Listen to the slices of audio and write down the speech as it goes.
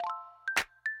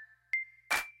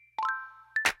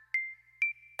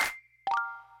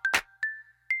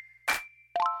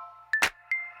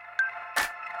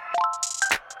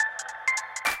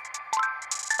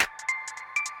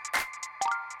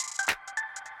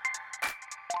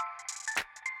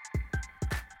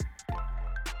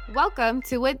Welcome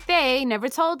to What They Never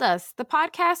Told Us, the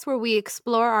podcast where we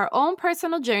explore our own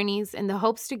personal journeys in the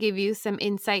hopes to give you some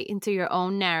insight into your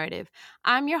own narrative.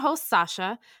 I'm your host,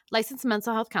 Sasha, licensed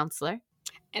mental health counselor.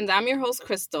 And I'm your host,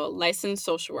 Crystal, licensed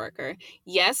social worker.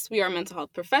 Yes, we are mental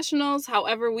health professionals.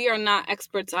 However, we are not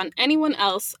experts on anyone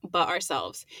else but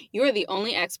ourselves. You are the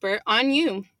only expert on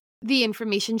you. The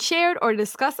information shared or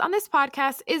discussed on this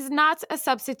podcast is not a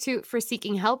substitute for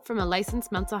seeking help from a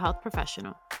licensed mental health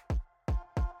professional.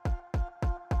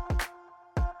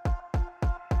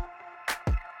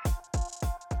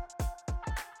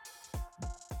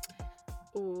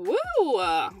 Woo!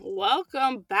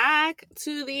 Welcome back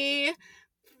to the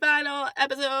final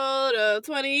episode of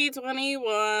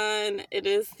 2021. It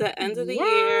is the end of the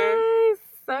year.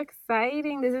 So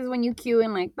exciting. This is when you cue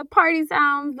in like the party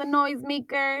sounds, the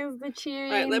noisemakers, the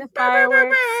cheering, Right, like, the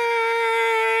fireworks.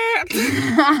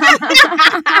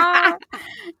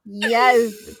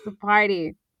 Yes, it's the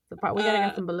party. We gotta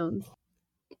get some balloons.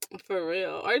 For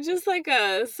real. Or just like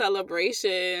a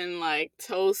celebration, like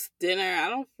toast dinner. I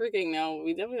don't freaking know.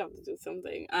 We definitely have to do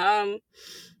something.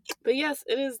 But yes,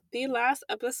 it is the last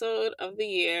episode of the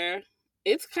year.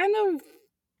 It's kind of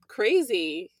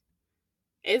crazy.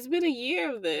 It's been a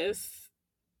year of this.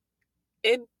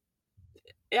 I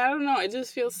don't know, it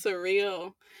just feels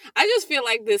surreal. I just feel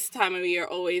like this time of year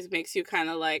always makes you kind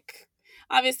of like,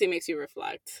 obviously makes you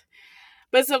reflect.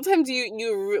 But sometimes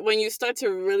you when you start to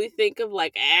really think of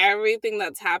like everything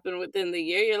that's happened within the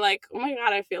year, you're like, oh my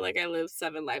God, I feel like I lived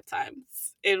 7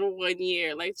 lifetimes in 1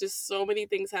 year. Like just so many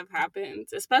things have happened,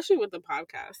 especially with the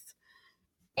podcast.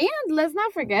 And let's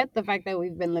not forget the fact that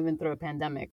we've been living through a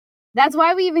pandemic. That's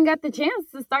why we even got the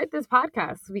chance to start this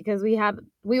podcast, because we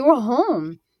were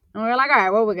home and we were like, all right,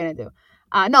 what are we going to do?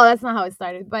 No, that's not how it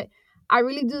started. But I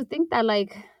really do think that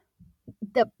like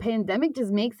the pandemic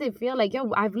just makes it feel like,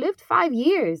 yo, I've lived 5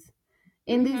 years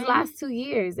in these last 2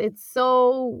 years. It's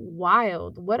so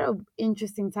wild. What an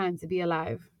interesting time to be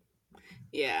alive.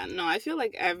 Yeah, no, I feel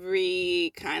like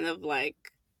every kind of like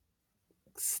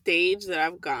stage that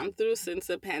I've gone through since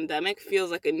the pandemic feels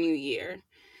like a new year.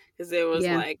 Because there was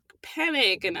like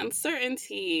panic and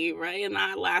uncertainty, right? And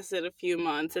that lasted a few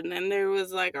months. And then there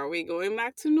was like, are we going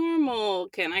back to normal?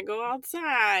 Can I go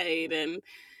outside? And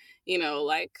you know,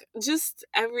 like just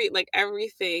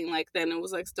everything. Like then it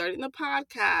was like starting the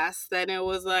podcast. Then it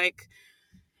was like,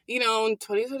 you know,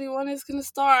 2021 is gonna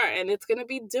start and it's gonna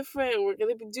be different. We're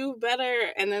gonna do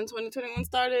better. And then 2021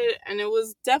 started and it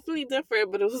was definitely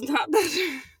different, but it was not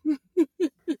better. We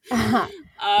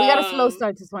got a slow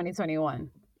start to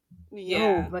 2021.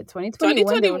 Yeah, but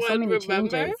 2021 there were so many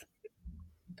changes.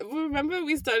 Remember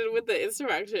we started with the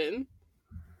insurrection.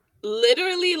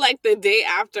 Literally like the day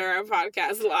after our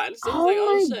podcast launched.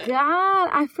 Oh my God,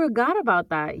 I forgot about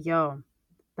that. Yo,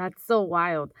 that's so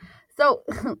wild. So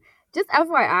just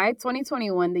FYI,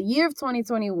 2021, the year of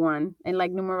 2021 in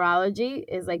like numerology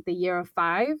is like the year of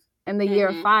 5. And the year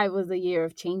of 5 was the year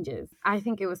of changes. I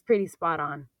think it was pretty spot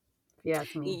on, if you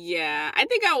ask me. Yeah, I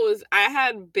think I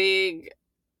had big,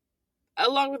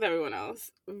 along with everyone else,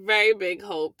 very big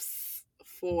hopes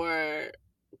for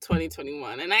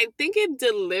 2021. And I think it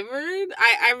delivered.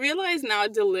 I realize now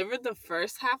it delivered the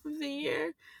first half of the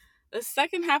year. The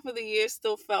second half of the year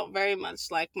still felt very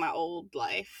much like my old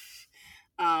life.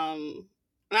 And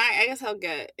I guess I'll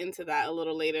get into that a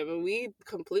little later, but we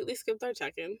completely skipped our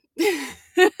check-in.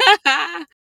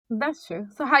 That's true.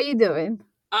 So how you doing?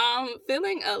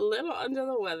 Feeling a little under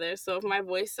the weather, so if my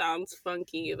voice sounds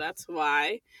funky, that's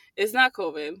why. It's not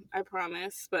COVID, I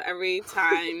promise. But every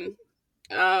time,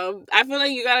 I feel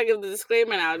like you gotta give the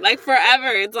disclaimer now. Like forever,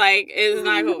 it's like it's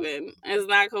not COVID. It's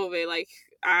not COVID. Like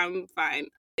I'm fine.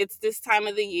 It's this time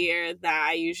of the year that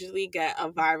I usually get a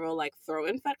viral like throat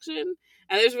infection,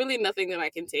 and there's really nothing that I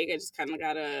can take. I just kind of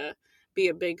gotta be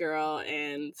a big girl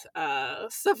and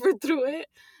suffer through it.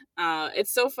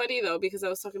 It's so funny though, because I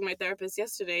was talking to my therapist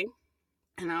yesterday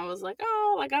and I was like,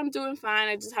 oh, like I'm doing fine.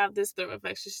 I just have this throat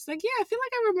infection. She's like, yeah, I feel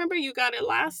like I remember you got it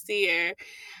last year.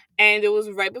 And it was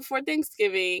right before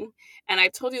Thanksgiving. And I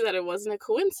told you that it wasn't a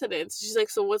coincidence. She's like,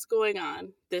 so what's going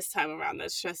on this time around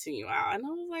that's stressing you out? And I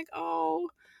was like, oh,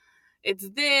 it's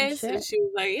this. And she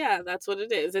was like, yeah, that's what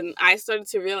it is. And I started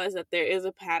to realize that there is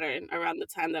a pattern around the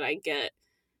time that I get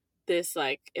this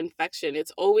like infection.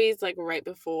 It's always like right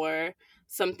before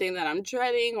something that I'm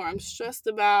dreading or I'm stressed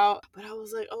about. But I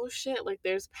was like, oh shit, like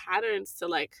there's patterns to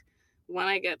like when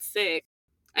I get sick.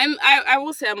 And I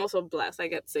will say I'm also blessed. I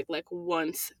get sick like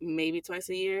once, maybe twice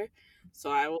a year.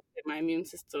 So I will say my immune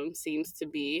system seems to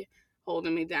be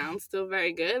holding me down still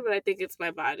very good. But I think it's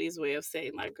my body's way of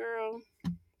saying like, girl,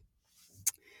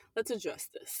 let's address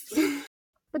this.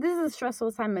 But this is a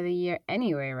stressful time of the year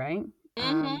anyway, right?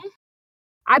 Mm-hmm.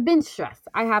 I've been stressed.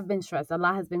 I have been stressed. A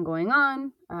lot has been going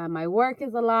on. My work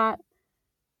is a lot.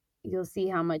 You'll see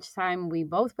how much time we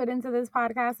both put into this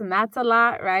podcast, and that's a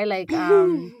lot, right? Like,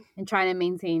 and trying to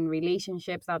maintain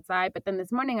relationships outside. But then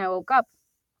this morning I woke up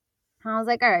and I was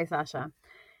like, all right, Sasha,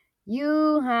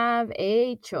 you have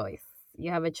a choice.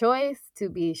 You have a choice to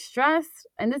be stressed.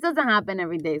 And this doesn't happen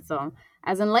every day. So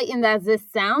as enlightened as this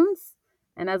sounds,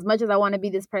 and as much as I want to be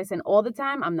this person all the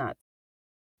time, I'm not.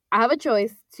 I have a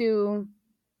choice to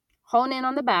hone in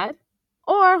on the bad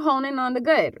or hone in on the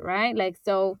good, right? Like,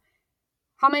 so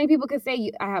how many people can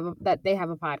say that they have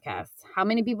a podcast? How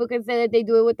many people can say that they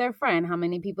do it with their friend? How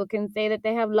many people can say that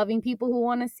they have loving people who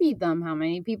want to see them? How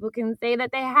many people can say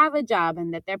that they have a job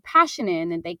and that they're passionate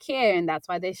and that they care and that's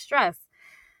why they stress?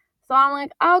 So I'm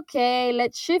like, okay,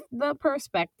 let's shift the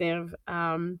perspective.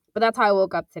 But that's how I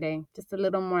woke up today. Just a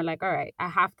little more like, all right, I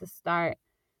have to start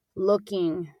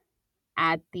looking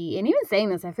at and even saying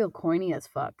this, I feel corny as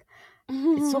fuck.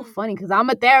 It's so funny because I'm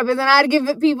a therapist and I'd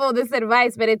give people this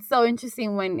advice, but it's so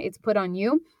interesting when it's put on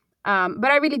you. But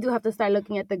I really do have to start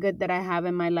looking at the good that I have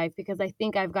in my life because I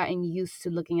think I've gotten used to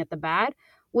looking at the bad,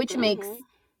 which makes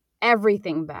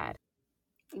everything bad.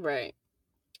 Right.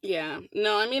 Yeah.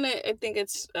 No, I mean, I think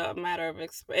it's a matter of,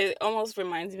 it almost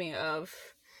reminds me of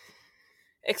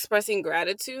expressing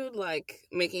gratitude, like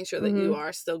making sure that you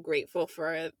are still grateful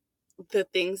for the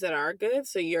things that are good.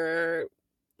 So your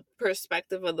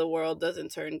perspective of the world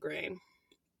doesn't turn gray.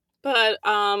 But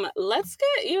let's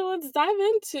dive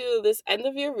into this end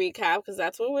of year recap because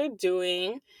that's what we're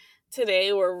doing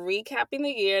today. We're recapping the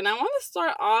year, and I want to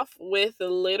start off with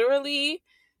literally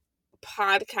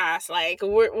podcast. Like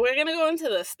we're gonna go into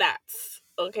the stats,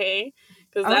 okay?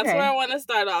 Because that's where I want to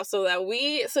start off, so that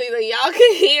y'all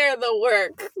can hear the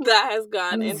work that has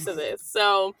gone into this.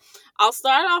 So I'll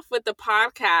start off with the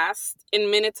podcast in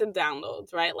minutes and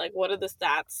downloads, right? Like, what are the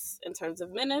stats in terms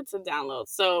of minutes and downloads?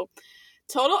 So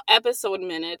total episode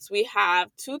minutes, we have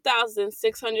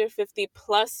 2,650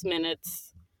 plus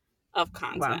minutes of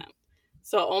content. Wow.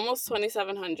 So almost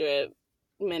 2,700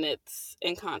 minutes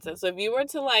in content. So if you were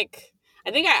to I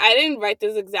think I didn't write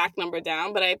this exact number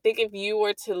down, but I think if you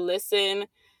were to listen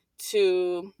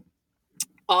to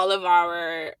all of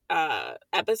our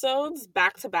episodes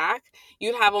back to back,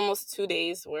 you'd have almost 2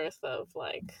 days worth of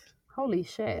holy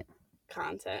shit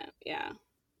content. Yeah.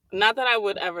 Not that I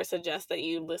would ever suggest that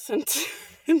you listen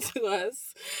to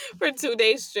us for 2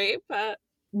 days straight, but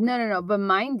no. But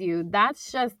mind you,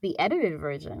 that's just the edited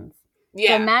versions.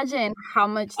 Yeah. So imagine how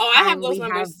much. Oh, I have those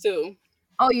numbers too.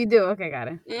 Oh, you do? Okay, got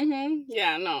it.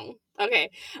 Yeah, no. Okay.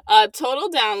 Total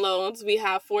downloads, we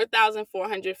have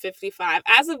 4,455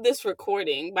 as of this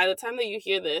recording. By the time that you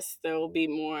hear this, there will be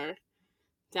more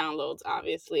downloads,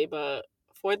 obviously, but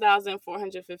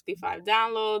 4,455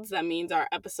 downloads. That means our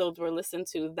episodes were listened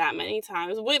to that many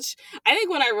times, which I think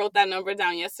when I wrote that number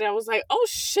down yesterday, I was like, oh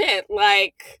shit,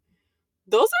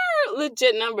 those are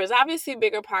legit numbers. Obviously,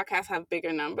 bigger podcasts have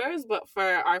bigger numbers, but for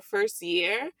our first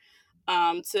year,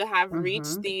 to have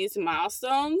reached these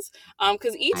milestones,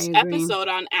 because each episode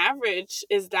on average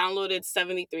is downloaded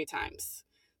 73 times.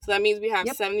 So that means we have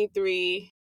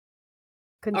 73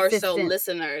 or so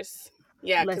listeners.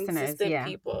 Yeah, consistent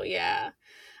people. Yeah.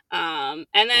 And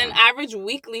then average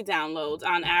weekly downloads,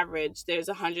 on average, there's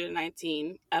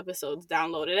 119 episodes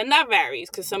downloaded. And that varies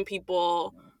because some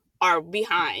people are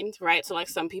behind, right? So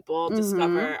some people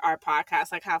discover our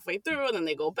podcast halfway through and then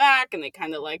they go back and they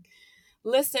kind of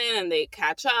listen and they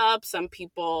catch up. Some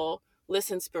people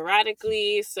listen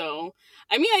sporadically. So,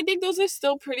 I mean, I think those are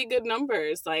still pretty good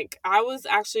numbers. I was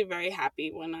actually very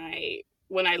happy when I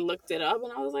looked it up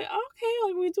and I was like,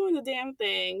 okay, we're doing the damn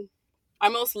thing. Our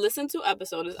most listened to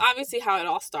episode is obviously how it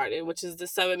all started, which is the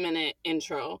 7-minute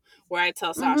intro where I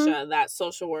tell Sasha that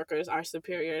social workers are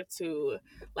superior to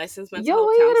licensed mental health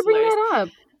counselors. Yo, why you gotta bring that up?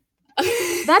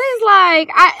 That is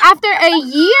after a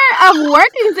year of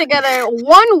working together,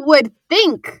 one would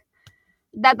think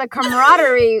that the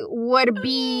camaraderie would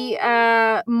be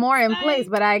more in place,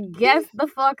 but I guess the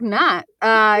fuck not.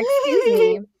 Excuse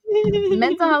me.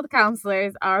 Mental health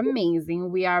counselors are amazing.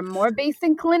 We are more based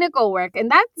in clinical work, and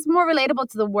that's more relatable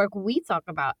to the work we talk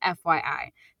about,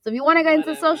 FYI. So if you want to get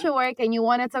into social work and you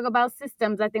want to talk about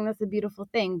systems, I think that's a beautiful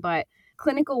thing, but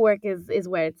clinical work is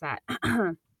where it's at.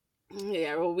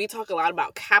 Yeah, well, we talk a lot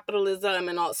about capitalism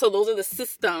and all. So those are the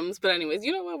systems. But anyways,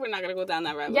 you know what? We're not going to go down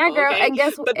that rabbit hole. Yeah, girl. Okay? And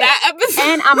guess what? But that episode...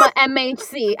 And I'm a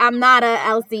MHC. I'm not a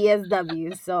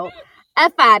LCSW. So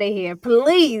F out of here,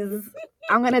 please.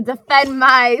 I'm going to defend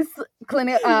my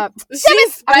clinic.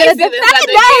 She's spicy this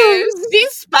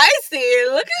She's spicy.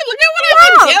 Look at what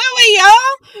I've been dealing with,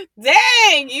 y'all.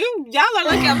 dang, y'all are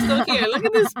lucky I'm still here. Look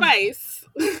at this spice.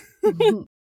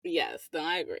 Yes, no,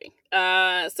 I agree.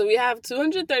 So we have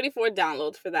 234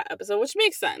 downloads for that episode, which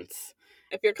makes sense.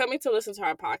 If you're coming to listen to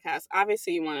our podcast,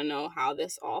 obviously you want to know how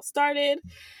this all started.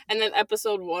 And then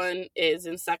episode 1 is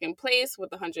in second place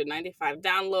with 195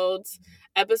 downloads.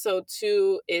 Episode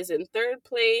 2 is in third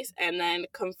place. And then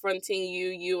Confronting You,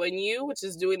 You and You, which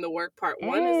is Doing the Work Part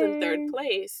 1, is in third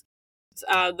place.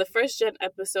 The first gen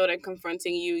episode and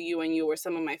Confronting You, You and You were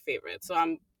some of my favorites. So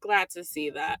I'm glad to see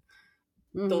that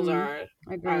those are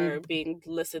being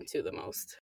listened to the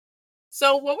most.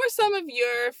 So what were some of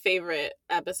your favorite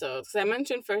episodes? Because I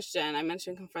mentioned first gen, I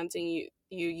mentioned Confronting You,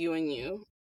 You and You.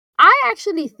 I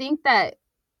actually think that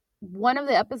one of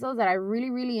the episodes that I really,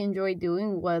 really enjoyed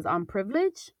doing was on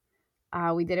privilege.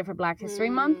 We did it for Black History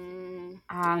Month.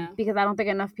 Because I don't think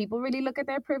enough people really look at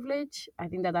their privilege. I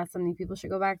think that that's something people should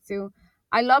go back to.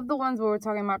 I love the ones where we're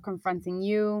talking about Confronting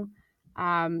You,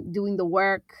 Doing the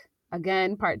Work,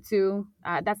 again, part 2.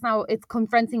 It's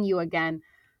Confronting You again.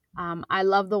 I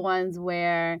love the ones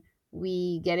where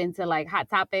we get into like hot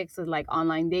topics with like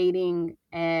online dating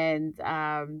and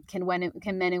can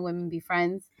men and women be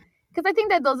friends? Because I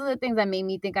think that those are the things that made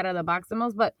me think out of the box the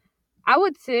most. But I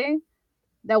would say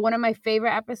that one of my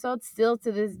favorite episodes still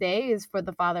to this day is for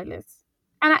the fatherless.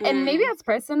 And maybe that's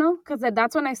personal because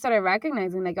that's when I started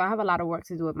recognizing like I have a lot of work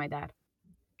to do with my dad.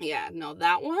 Yeah, no,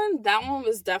 that one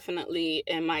was definitely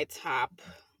in my top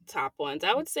ones.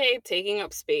 I would say Taking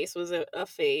Up Space was a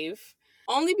fave,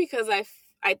 only because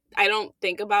I don't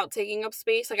think about taking up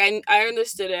space. Like I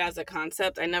understood it as a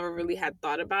concept. I never really had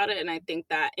thought about it. And I think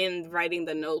that in writing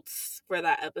the notes for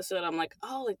that episode, I'm like,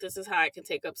 oh, like this is how I can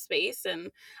take up space. And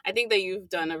I think that you've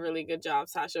done a really good job,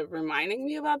 Sasha, of reminding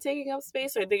me about taking up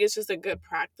space. So I think it's just a good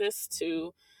practice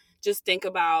to just think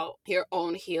about your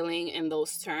own healing in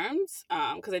those terms.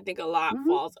 Because I think a lot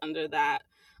falls under that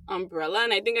umbrella.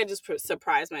 And I think I just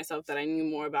surprised myself that I knew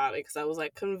more about it because I was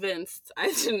like convinced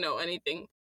I didn't know anything.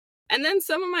 And then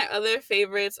some of my other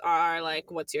favorites are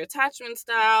like What's Your Attachment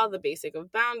Style, The Basic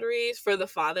of Boundaries. For the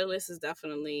Fatherless is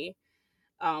definitely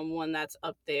one that's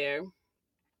up there.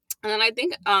 And then I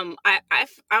think I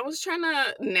was trying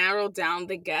to narrow down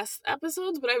the guest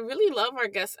episodes, but I really love our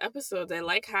guest episodes. I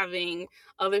like having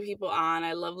other people on.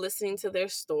 I love listening to their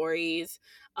stories.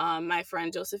 My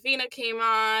friend Josephina came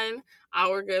on.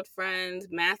 Our good friend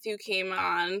Matthew came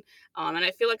on. And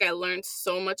I feel like I learned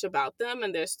so much about them,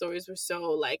 and their stories were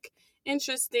so like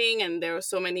interesting, and there were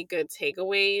so many good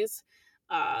takeaways.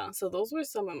 So those were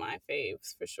some of my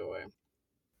faves for sure.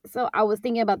 So I was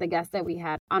thinking about the guests that we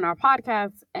had on our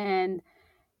podcast, and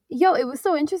it was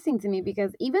so interesting to me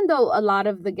because even though a lot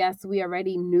of the guests we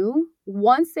already knew,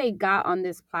 once they got on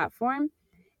this platform,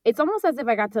 it's almost as if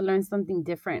I got to learn something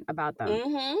different about them.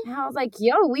 And I was like,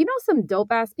 we know some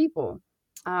dope ass people.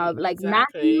 Like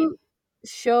Matthew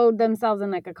showed themselves in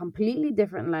like a completely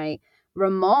different light.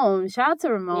 Ramon, shout out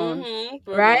to Ramon,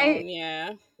 right?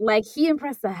 Yeah. Like he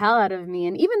impressed the hell out of me.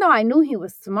 And even though I knew he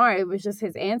was smart, it was just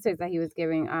his answers that he was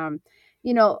giving.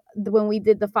 When we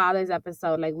did the fathers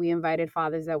episode, like we invited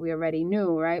fathers that we already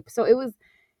knew, right? So it was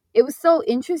so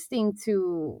interesting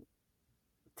to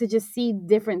just see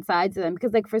different sides of them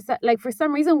because for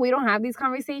some reason we don't have these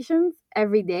conversations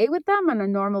every day with them on a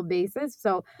normal basis.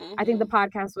 So I think the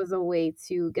podcast was a way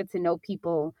to get to know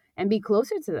people and be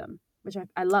closer to them, which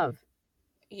I love.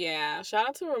 Yeah, shout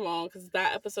out to Ramon because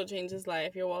that episode changed his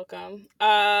life. You're welcome.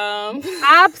 We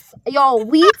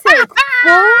take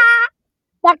full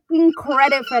fucking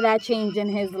credit for that change in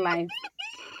his life.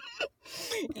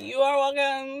 You are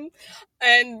welcome.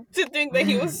 And to think that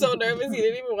he was so nervous he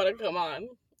didn't even want to come on.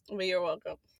 But you're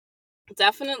welcome.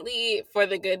 Definitely For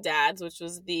the Good Dads, which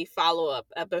was the follow-up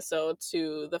episode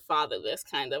to The Fatherless,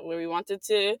 kind of, where we wanted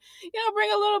to,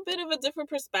 bring a little bit of a different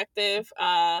perspective.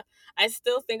 I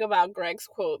still think about Greg's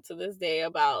quote to this day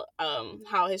about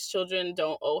how his children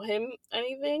don't owe him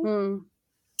anything.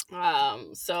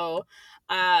 So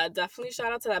definitely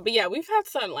shout out to that. But yeah, we've had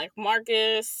some like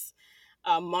Marcus,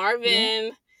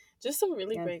 Marvin, just some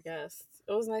really great guests.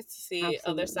 It was nice to see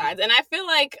other sides. And I feel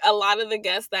like a lot of the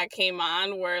guests that came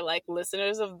on were like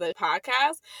listeners of the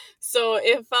podcast. So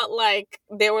it felt like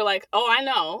they were like, oh, I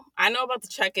know about the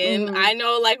check-in. I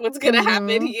know like what's going to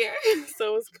happen here.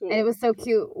 So it was cool. And it was so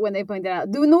cute when they pointed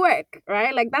out, doing the work,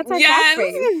 right? Like that's our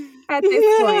catchphrase at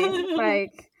this point.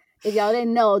 Like if y'all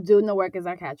didn't know, doing the work is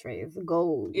our catchphrase.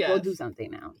 Go do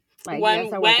something now. Like when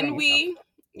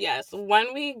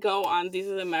we go on These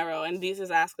Are the Marrow and These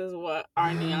is ask us what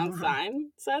our neon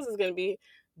sign says, is going to be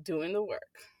doing the work.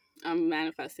 I'm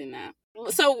manifesting that.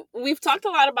 So we've talked a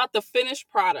lot about the finished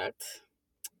product.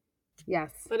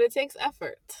 Yes. But it takes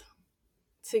effort.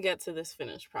 to get to this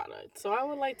finished product. So I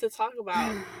would like to talk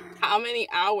about how many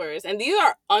hours, and these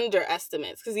are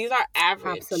underestimates because these are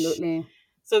average. Absolutely.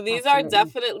 So these are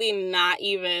definitely not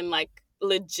even like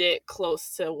legit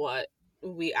close to what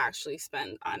we actually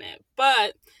spend on it.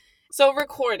 But so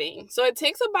recording. So it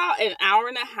takes about an hour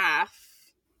and a half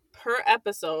per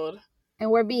episode. And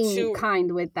we're being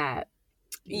kind with that.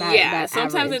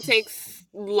 Sometimes average. It takes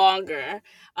longer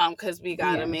because we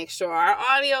gotta make sure our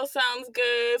audio sounds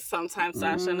good. Sometimes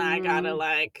Sasha and I gotta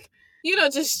like,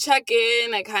 just check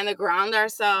in and kind of ground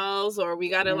ourselves, or we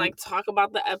gotta like talk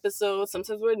about the episode.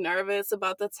 Sometimes we're nervous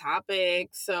about the topic,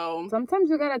 so sometimes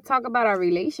we gotta talk about our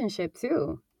relationship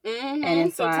too. Mm-hmm. And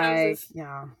it's sometimes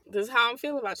this is how I'm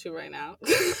feeling about you right now.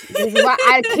 This is why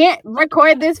I can't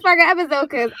record this fucking episode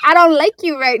because I don't like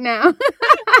you right now.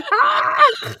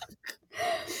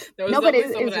 There was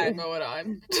definitely some of that going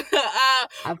on.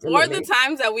 Or the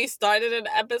times that we started an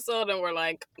episode and we're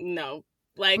like, no,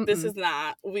 like this is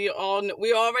not. We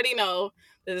already know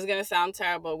this is gonna sound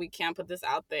terrible. We can't put this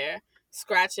out there.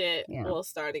 Scratch it. We'll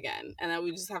start again, and then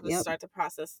we just have to start the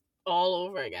process all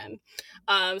over again.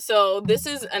 So this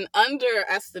is an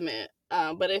underestimate.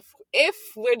 But if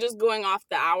we're just going off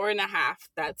the hour and a half,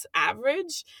 that's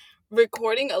average.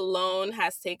 Recording alone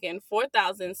has taken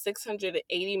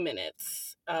 4,680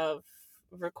 minutes of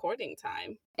recording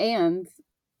time. And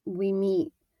we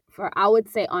meet for, I would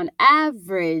say, on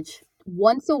average,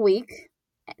 once a week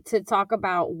to talk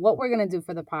about what we're going to do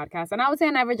for the podcast. And I would say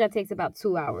on average, that takes about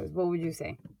 2 hours. What would you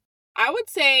say? I would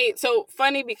say, so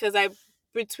funny because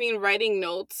between writing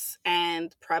notes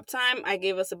and prep time, I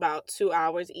gave us about 2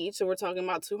 hours each. So we're talking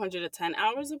about 210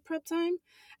 hours of prep time.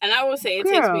 And I would say it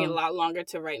takes me a lot longer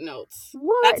to write notes.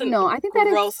 What? That's I think that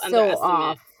is so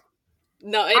off.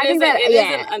 No, it is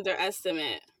an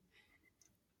underestimate.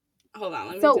 Hold on,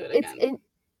 let me do it again.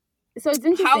 So it's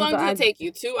interesting. How long does it take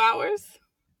you? 2 hours?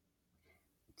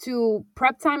 To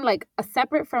prep time, like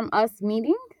separate from us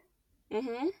meeting?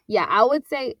 Mm-hmm. Yeah, I would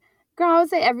say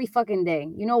every fucking day.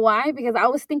 You know why? Because I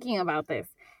was thinking about this.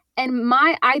 And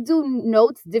I do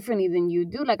notes differently than you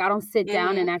do. Like, I don't sit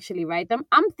down and actually write them.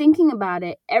 I'm thinking about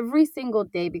it every single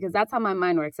day because that's how my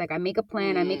mind works. Like, I make a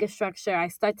plan, I make a structure. I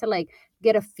start to, like,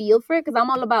 get a feel for it because I'm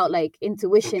all about, like,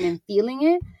 intuition and feeling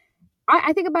it.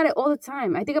 I think about it all the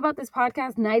time. I think about this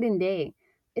podcast night and day.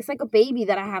 It's like a baby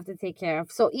that I have to take care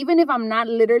of. So even if I'm not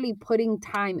literally putting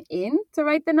time in to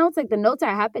write the notes, like, the notes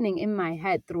are happening in my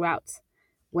head throughout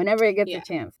whenever it gets a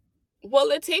chance.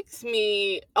 Well, it takes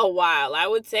me a while. I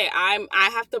would say I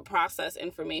have to process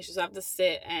information, so I have to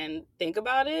sit and think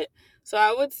about it. So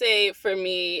I would say for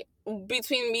me,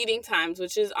 between meeting times,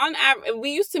 which is on average, we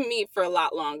used to meet for a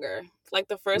lot longer. Like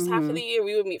the first half of the year,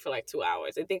 we would meet for like 2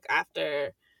 hours. I think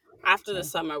after the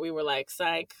summer, we were like,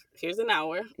 psych, here's an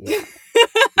hour,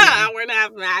 hour and a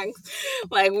half max.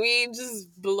 Like we just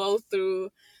blow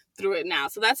through it now.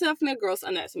 So that's definitely a gross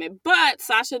underestimate. But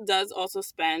Sasha does also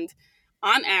spend,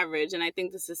 on average, and I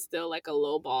think this is still like a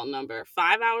low ball number,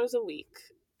 5 hours a week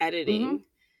editing.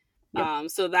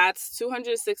 So that's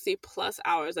 260 plus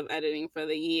hours of editing for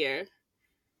the year.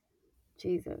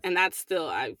 Jesus. And that's still,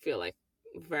 I feel like,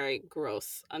 very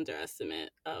gross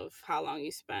underestimate of how long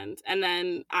you spend. And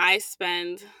then I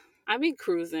be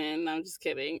cruising, I'm just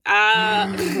kidding,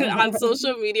 on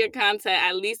social media content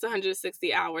at least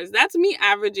 160 hours. That's me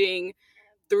averaging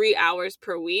 3 hours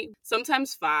per week,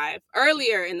 sometimes 5.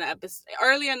 Earlier in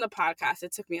the podcast,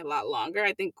 it took me a lot longer.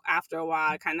 I think after a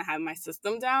while, I kind of had my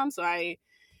system down, so I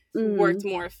worked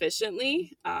more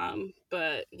efficiently.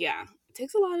 But yeah, it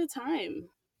takes a lot of time.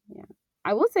 Yeah,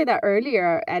 I will say that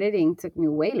earlier editing took me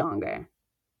way longer,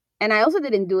 and I also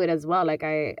didn't do it as well. Like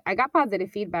I got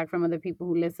positive feedback from other people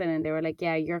who listen, and they were like,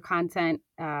 "Yeah, your content,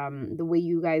 the way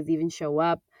you guys even show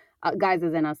up, guys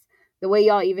as in us." The way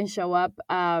y'all even show up,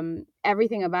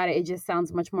 everything about it just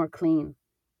sounds much more clean.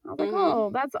 I was like,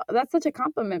 oh, that's such a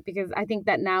compliment because I think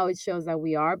that now it shows that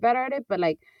we are better at it. But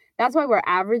like, that's why we're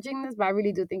averaging this. But I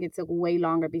really do think it took way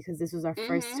longer because this was our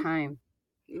first time.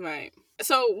 Right.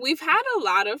 So we've had a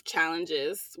lot of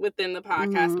challenges within the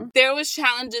podcast. There was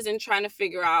challenges in trying to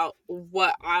figure out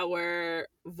what our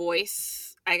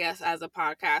voice, I guess, as a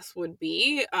podcast would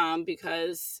be,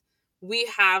 because we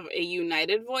have a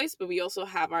united voice, but we also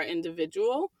have our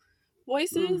individual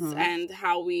voices and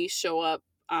how we show up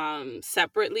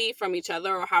separately from each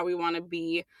other, or how we want to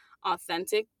be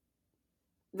authentic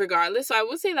regardless. So I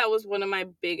would say that was one of my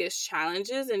biggest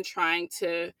challenges in trying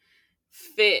to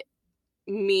fit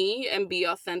me and be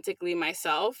authentically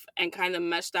myself and kind of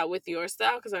mesh that with your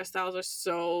style, because our styles are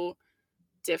so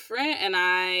different, and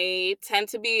I tend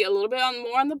to be a little bit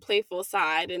more on the playful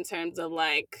side in terms of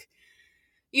like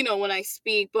when I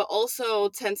speak, but also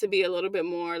tend to be a little bit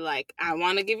more like, I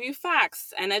want to give you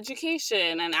facts and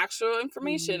education and actual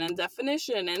information and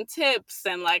definition and tips.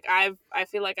 And like, I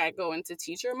feel like I go into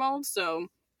teacher mode. So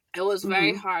it was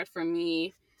very hard for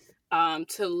me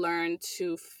to learn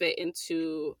to fit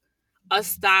into a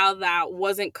style that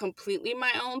wasn't completely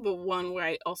my own, but one where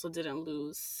I also didn't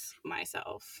lose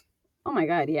myself. Oh my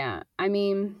God, yeah. I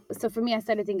mean, so for me, I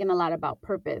started thinking a lot about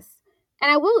purpose. And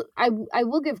I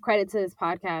will give credit to this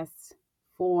podcast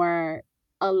for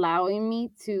allowing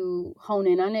me to hone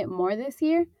in on it more this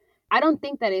year. I don't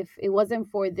think that if it wasn't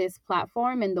for this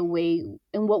platform and the way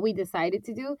and what we decided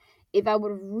to do, if I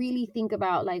would really think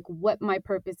about like what my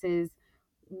purpose is,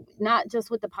 not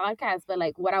just with the podcast, but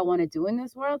like what I want to do in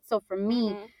this world. So for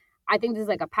me, I think this is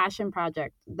like a passion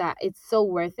project that it's so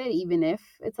worth it, even if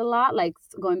it's a lot. Like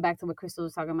going back to what Crystal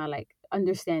was talking about, like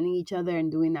understanding each other and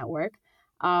doing that work.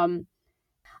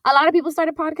 A lot of people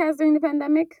started podcasts during the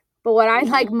pandemic, but what I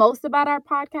like most about our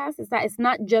podcast is that it's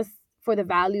not just for the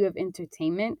value of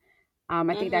entertainment.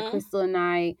 I think that Crystal and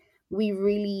I, we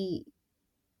really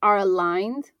are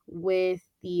aligned with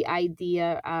the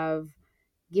idea of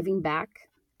giving back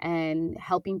and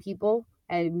helping people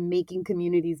and making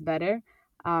communities better.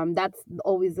 That's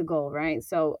always the goal, right?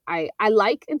 So I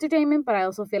like entertainment, but I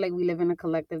also feel like we live in a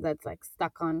collective that's like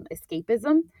stuck on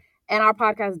escapism. And our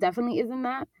podcast definitely isn't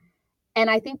that. And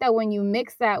I think that when you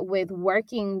mix that with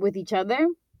working with each other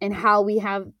and how we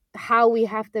have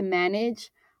to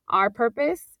manage our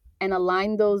purpose and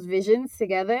align those visions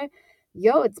together,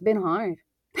 it's been hard.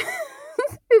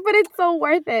 But it's so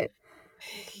worth it.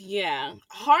 Yeah,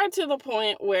 hard to the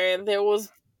point where there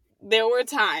were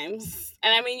times,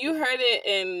 and I mean, you heard it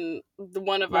in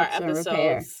one of our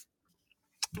episodes,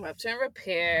 Rupture and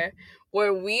Repair,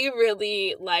 where we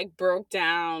really like broke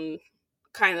down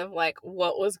kind of like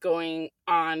what was going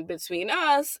on between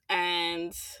us.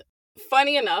 And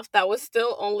funny enough, that was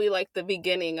still only like the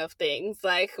beginning of things.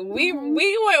 Like we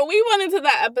went into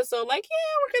that episode like,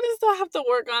 yeah, we're gonna still have to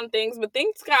work on things, but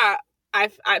things got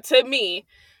to me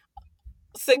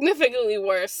significantly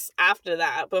worse after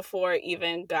that before it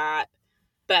even got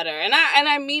better. And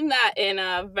I mean that in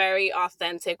a very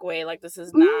authentic way. Like, this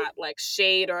is not like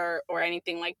shade or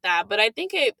anything like that, but I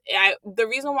think the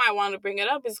reason why I want to bring it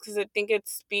up is because I think it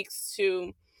speaks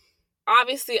to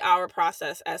obviously our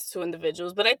process as two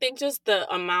individuals, but I think just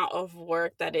the amount of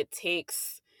work that it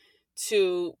takes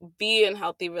to be in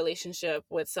healthy relationship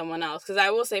with someone else. Because I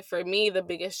will say, for me, the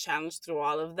biggest challenge through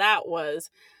all of that was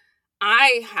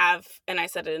I have, and I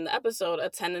said it in the episode, a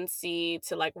tendency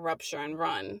to like rupture and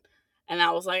run. And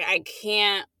I was like, I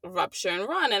can't rupture and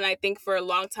run. And I think for a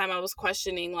long time I was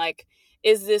questioning, like,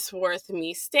 is this worth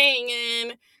me staying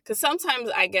in? Because sometimes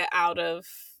I get out of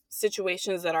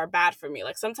situations that are bad for me.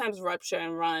 Like, sometimes rupture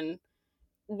and run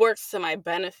works to my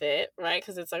benefit, right?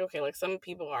 Because it's like, okay, like, some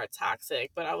people are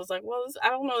toxic, but I was like, well, I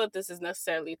don't know that this is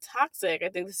necessarily toxic. I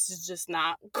think this is just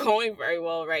not going very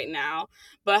well right now.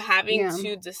 But having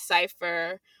to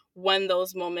decipher when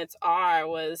those moments are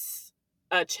was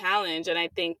a challenge. And I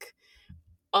think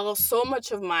so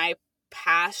much of my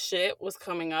past shit was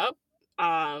coming up.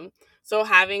 So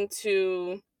having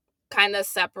to kind of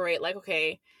separate, like,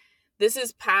 okay, this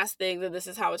is past things and this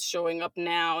is how it's showing up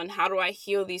now, and how do I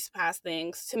heal these past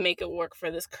things to make it work for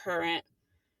this current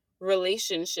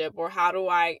relationship? Or how do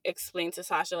I explain to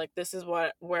Sasha, like, this is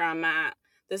where I'm at,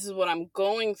 this is what I'm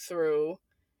going through,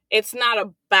 it's not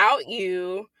about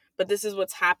you, but this is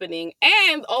what's happening.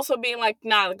 And also being like,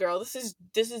 nah, girl, this is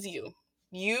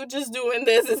you just doing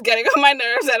this is getting on my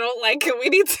nerves, I don't like it, we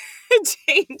need to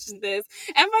change this.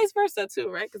 And vice versa too,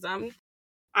 right? Because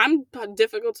I'm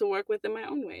difficult to work with in my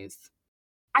own ways.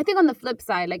 I think on the flip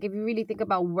side, like, if you really think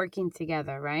about working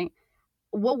together, right?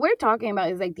 What we're talking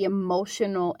about is like the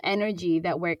emotional energy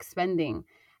that we're expending.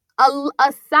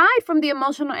 Aside from the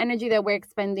emotional energy that we're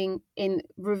expending in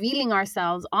revealing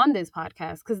ourselves on this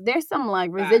podcast, because there's some like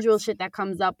residual shit that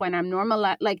comes up when I'm normal,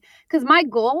 like, because my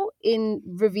goal in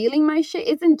revealing my shit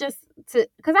isn't just to,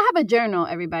 because I have a journal,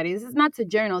 everybody. This is not to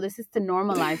journal. This is to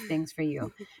normalize things for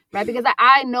you, right? Because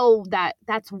I know that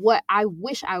that's what I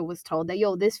wish I was told,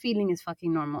 that, this feeling is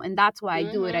fucking normal. And that's why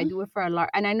I do it. I do it for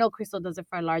and I know Crystal does it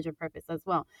for a larger purpose as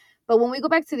well. But when we go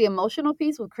back to the emotional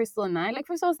piece with Crystal and I, like,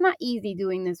 first of all, it's not easy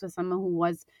doing this with someone who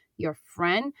was your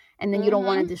friend, and then you don't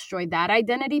want to destroy that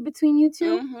identity between you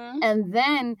two. And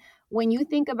then when you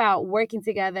think about working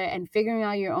together and figuring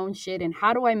out your own shit and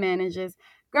how do I manage this,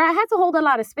 girl, I had to hold a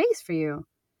lot of space for you.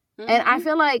 And I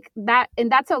feel like that,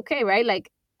 and that's okay, right? Like,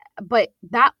 but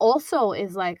that also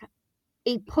is like,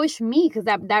 it pushed me, because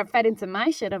that fed into my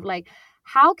shit of like,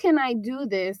 how can I do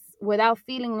this without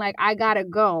feeling like I gotta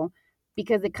go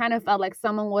because it kind of felt like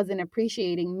someone wasn't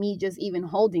appreciating me just even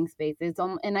holding space.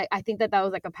 And I think that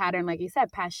was like a pattern, like you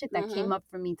said, past shit that came up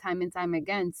for me time and time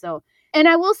again. So, and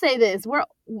I will say this, now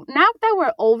that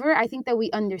we're over, I think that we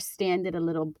understand it a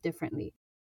little differently.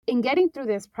 In getting through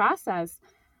this process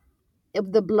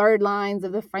of the blurred lines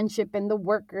of the friendship and the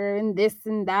worker and this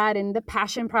and that and the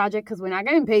passion project, because we're not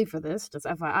getting paid for this, just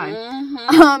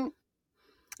FYI.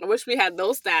 I wish we had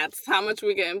those stats. How much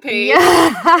we getting paid?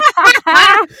 Yeah.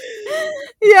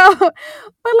 Yeah.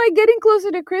 But like getting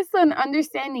closer to Krista and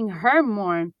understanding her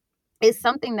more is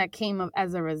something that came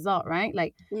as a result, right?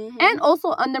 Like, and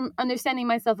also understanding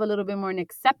myself a little bit more and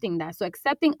accepting that. So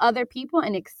accepting other people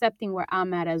and accepting where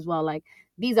I'm at as well. Like,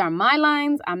 these are my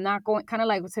lines. I'm not going, kind of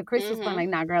like to Krista's point, like,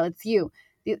 nah, girl, it's you.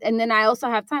 And then I also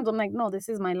have times I'm like, no, this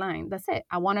is my line. That's it.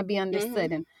 I want to be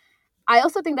understood. And I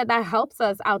also think that helps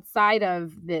us outside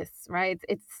of this, right?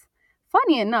 It's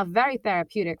funny enough, very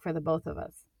therapeutic for the both of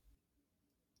us.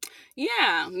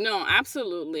 Yeah, no,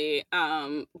 absolutely.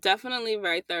 Definitely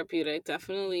very therapeutic,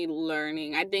 definitely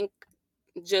learning. I think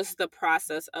just the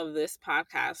process of this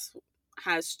podcast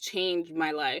has changed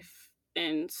my life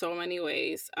in so many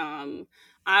ways.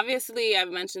 Obviously,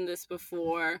 I've mentioned this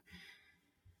before,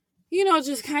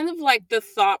 just kind of like the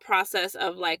thought process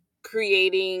of like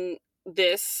creating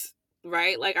this,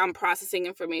 right? Like I'm processing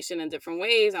information in different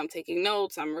ways. I'm taking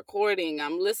notes, I'm recording,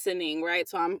 I'm listening, right?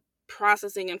 So I'm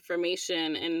processing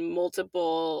information in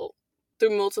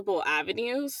through multiple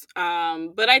avenues.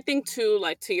 But I think too,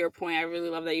 like to your point, I really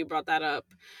love that you brought that up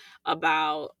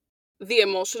about the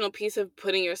emotional piece of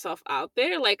putting yourself out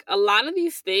there. Like a lot of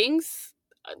these things,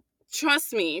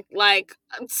 trust me, like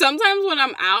sometimes when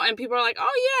I'm out and people are like,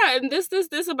 oh yeah, and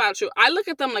this about you, I look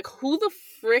at them like, who the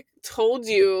frick told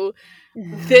you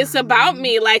this about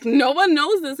me? Like no one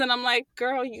knows this. And I'm like,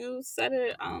 girl, you said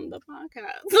it on the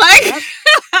podcast. Like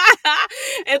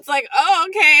it's like, oh,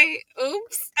 okay,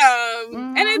 oops.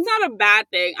 And it's not a bad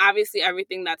thing. Obviously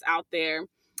everything that's out there,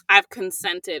 I've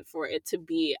consented for it to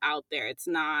be out there. It's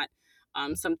not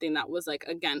something that was like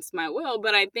against my will,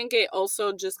 but I think it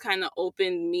also just kind of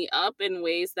opened me up in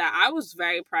ways that I was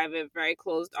very private, very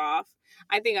closed off.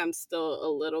 I think I'm still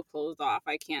a little closed off.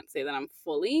 I can't say that I'm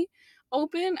fully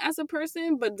open as a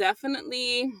person, but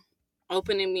definitely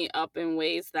opening me up in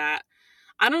ways that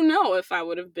I don't know if I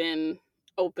would have been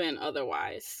open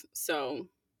otherwise. So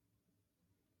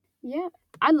yeah,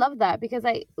 I love that, because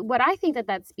what I think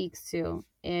that speaks to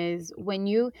is when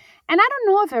you, and I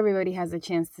don't know if everybody has a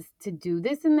chance to do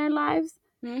this in their lives,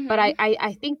 but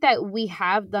I think that we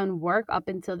have done work up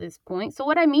until this point. So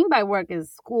what I mean by work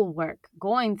is school work,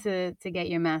 going to get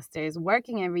your master's,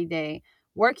 working every day,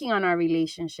 working on our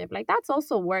relationship. Like that's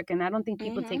also work, and I don't think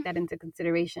people take that into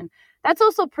consideration. That's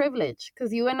also privilege,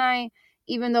 because you and I,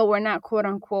 even though we're not quote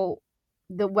unquote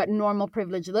what normal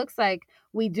privilege looks like,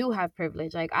 we do have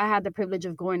privilege. Like I had the privilege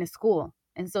of going to school,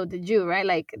 and so did you, right?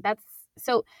 Like that's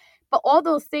so, but all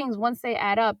those things, once they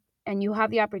add up and you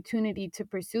have the opportunity to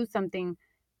pursue something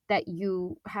that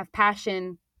you have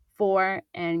passion for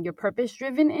and you're purpose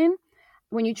driven in,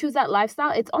 when you choose that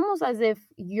lifestyle, it's almost as if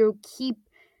you keep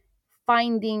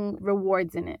finding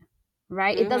rewards in it,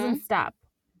 right? It doesn't stop.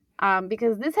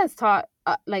 Because this has taught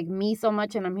like me so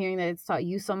much, and I'm hearing that it's taught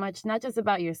you so much, not just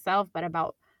about yourself, but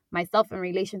about myself in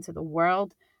relation to the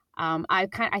world. I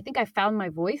think I found my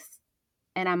voice,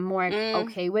 and I'm more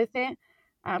okay with it.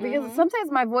 Because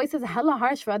sometimes my voice is hella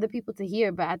harsh for other people to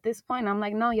hear, but at this point, I'm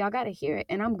like, no, y'all gotta hear it,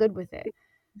 and I'm good with it.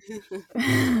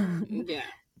 Yeah.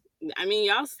 I mean,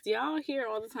 y'all hear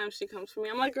all the time she comes for me.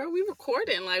 I'm like, girl, we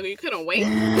recording. Like, you couldn't wait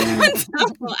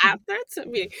until after to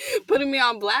be putting me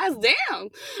on blast. Damn.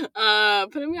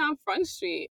 Putting me on Front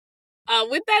Street.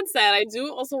 With that said, I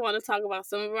do also want to talk about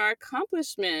some of our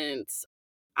accomplishments.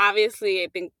 Obviously, I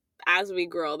think as we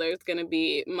grow, there's going to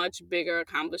be much bigger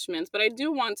accomplishments, but I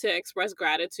do want to express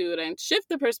gratitude and shift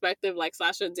the perspective like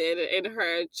Sasha did in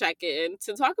her check-in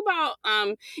to talk about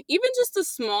even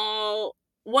just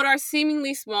what are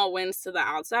seemingly small wins to the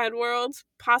outside world,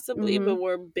 possibly, but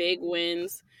were big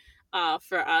wins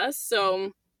for us.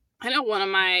 So I know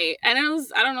I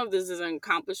don't know if this is an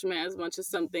accomplishment as much as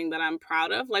something that I'm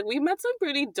proud of. Like we met some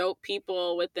pretty dope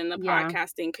people within the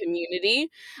podcasting community.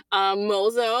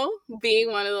 Mozo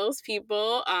being one of those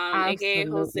people, aka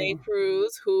Jose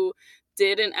Cruz, who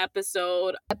did an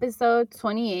episode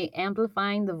 28,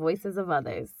 Amplifying the Voices of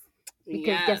Others.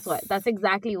 Because guess what? That's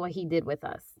exactly what he did with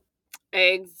us.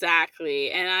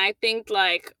 Exactly. And I think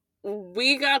like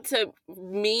we got to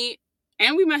meet,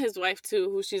 and we met his wife too,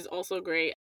 who she's also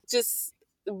great. Just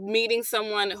meeting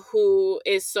someone who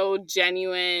is so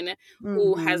genuine,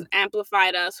 who has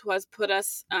amplified us, who has put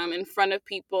us in front of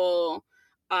people,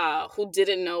 who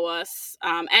didn't know us,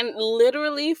 and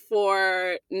literally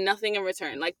for nothing in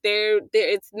return. Like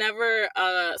it's never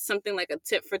something like a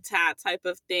tit for tat type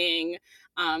of thing.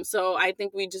 So I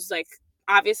think we just like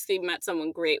obviously met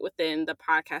someone great within the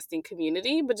podcasting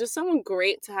community, but just someone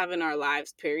great to have in our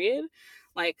lives, period.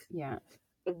 Like, Yeah,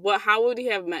 how would we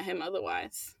have met him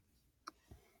otherwise?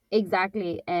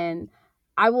 exactly. And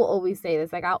I will always say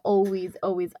this, like I'll always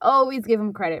give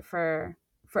him credit for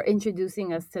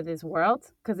introducing us to this world,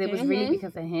 because it was really Mm-hmm.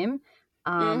 because of him.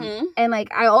 Mm-hmm. And like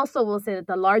I also will say that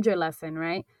the larger lesson,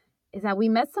 right, is that we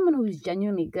met someone who's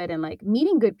genuinely good, and like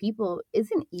meeting good people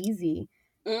isn't easy.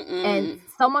 And Mm-mm.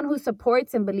 someone who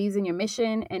supports and believes in your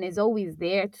mission and is always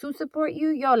there to support you,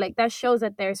 yo, like that shows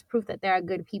that there's proof that there are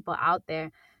good people out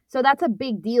there. So that's a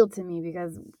big deal to me,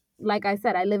 because like I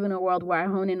said, I live in a world where I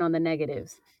hone in on the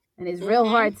negatives, and it's real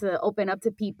Mm-hmm. hard to open up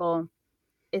to people,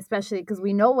 especially because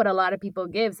we know what a lot of people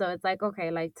give. So it's like, okay,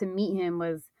 like to meet him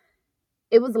was,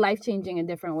 it was life changing in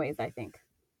different ways, I think.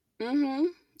 Mm-hmm.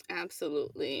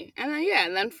 Absolutely. And then yeah,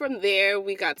 and then from there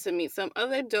we got to meet some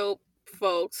other dope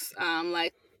folks,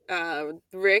 like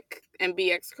Rick and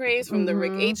BX Craze from the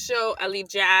Rick Mm-hmm. H Show, Ellie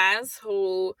Jazz,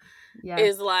 who Yes.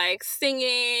 is like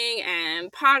singing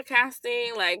and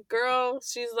podcasting. Like, girl,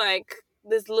 she's like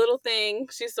this little thing.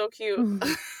 She's so cute.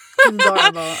 She's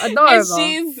adorable. And Adorable.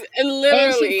 she's And she's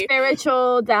literally,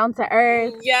 spiritual, down to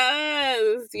earth.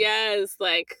 yes,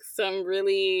 like some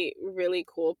really, really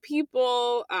cool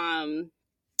people.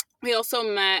 We also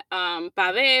met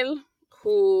Pavel,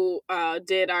 who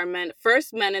did our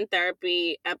first Men in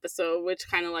Therapy episode, which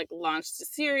kind of like launched the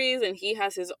series, and he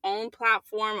has his own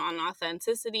platform on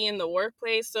authenticity in the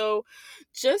workplace. So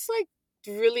just like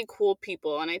really cool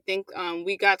people, and I think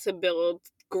we got to build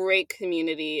great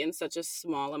community in such a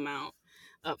small amount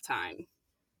of time.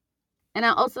 And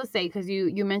I'll also say, because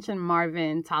you mentioned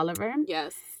Marvin Tolliver,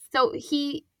 Yes. so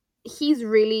he's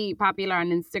really popular on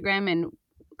Instagram, and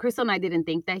Crystal and I didn't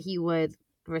think that he would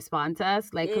respond to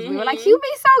us, like, because we were like, Mm-hmm. he'll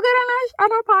be so good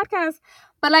on our podcast.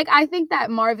 But like, I think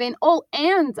that Marvin,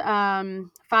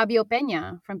 and Fabio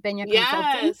Pena from Pena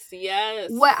Consulting, Yes.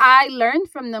 what I learned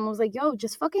from them was like, yo,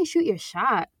 just fucking shoot your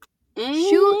shot. Mm-hmm.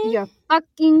 Shoot your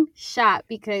fucking shot,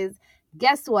 because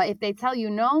guess what? If they tell you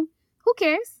no, who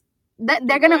cares?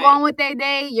 They're gonna go on with their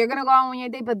day. You're gonna go on with your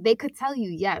day, but they could tell you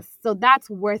yes. So that's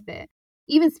worth it.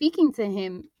 Even speaking to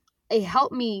him, it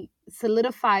helped me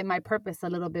solidify my purpose a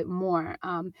little bit more,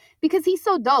 because he's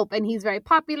so dope and he's very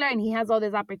popular and he has all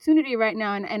this opportunity right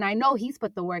now, and I know he's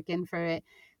put the work in for it.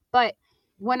 But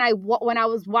when I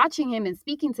was watching him and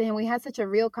speaking to him, we had such a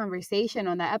real conversation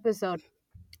on that episode,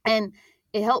 and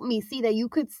it helped me see that you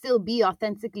could still be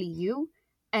authentically you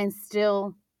and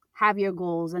still have your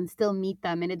goals and still meet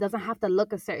them. And it doesn't have to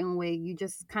look a certain way. You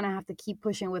just kind of have to keep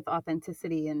pushing with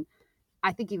authenticity. And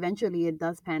I think eventually it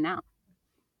does pan out.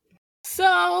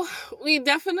 So we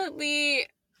definitely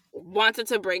wanted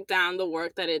to break down the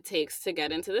work that it takes to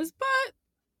get into this, but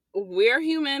we're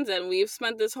humans and we've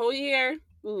spent this whole year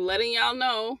letting y'all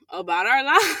know about our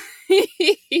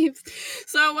lives.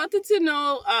 So I wanted to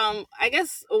know, I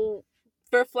guess,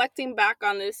 reflecting back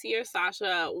on this year,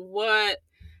 Sasha, what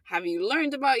have you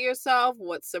learned about yourself?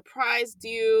 What surprised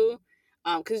you?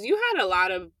 Because you had a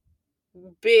lot of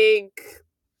big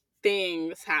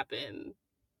things happen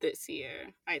this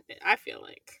year. I feel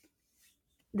like.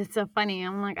 That's so funny.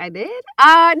 I'm like, I did?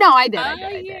 No, I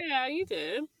did. Yeah, you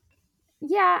did.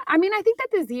 Yeah, I mean, I think that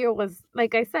this year was,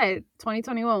 like I said,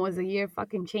 2021 was a year of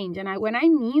fucking change. And when I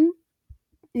mean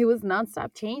it was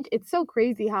nonstop change, it's so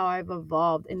crazy how I've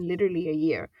evolved in literally a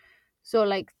year. So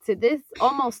like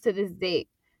almost to this date,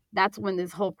 that's when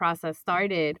this whole process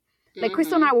started. Like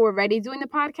Crystal and I were already doing the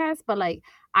podcast, but like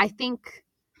I think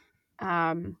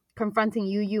confronting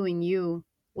you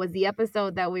was the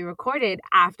episode that we recorded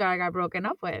after I got broken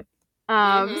up with.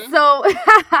 So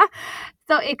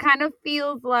so it kind of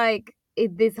feels like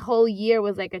this whole year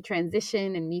was like a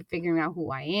transition, and me figuring out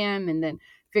who I am, and then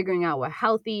figuring out what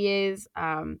healthy is.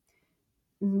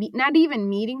 Not even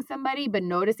meeting somebody, but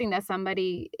noticing that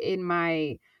somebody in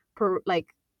my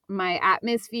my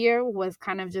atmosphere was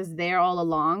kind of just there all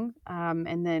along,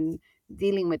 and then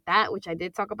dealing with that, which I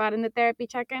did talk about in the therapy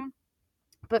check-in.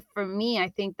 But for me, I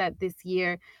think that this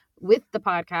year with the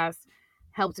podcast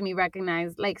helped me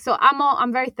recognize, like, so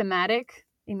I'm very thematic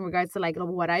in regards to like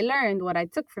what I learned, what I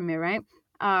took from it, right?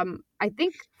 I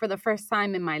think for the first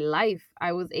time in my life,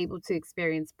 I was able to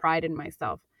experience pride in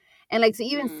myself. And like to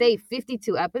even say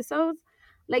 52 episodes,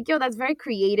 like, yo, that's very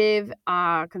creative,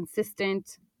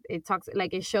 consistent. It talks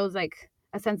like, it shows like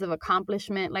a sense of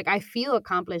accomplishment. Like I feel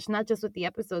accomplished, not just with the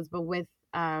episodes, but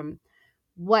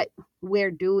what we're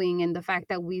doing and the fact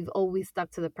that we've always stuck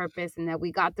to the purpose and that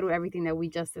we got through everything that we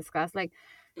just discussed. Like,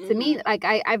 to me, like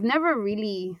I've never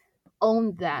really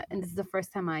owned that, and this is the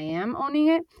first time I am owning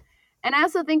it. And I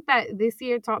also think that this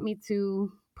year taught me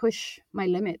to push my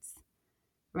limits,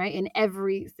 right, in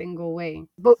every single way.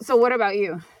 But so what about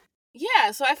you?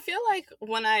 Yeah, so I feel like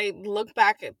when I look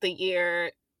back at the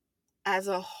year as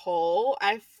a whole,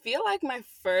 I feel like my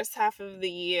first half of the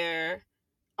year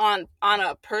on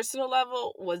a personal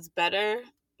level was better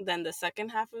than the second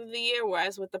half of the year.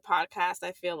 Whereas with the podcast,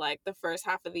 I feel like the first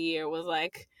half of the year was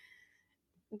like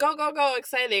go go go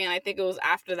exciting, and I think it was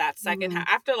after that second half,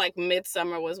 after like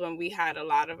midsummer, was when we had a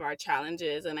lot of our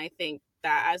challenges, and I think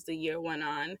that as the year went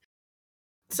on,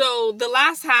 so the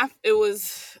last half, it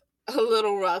was a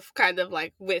little rough, kind of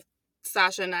like with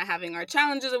Sasha and I having our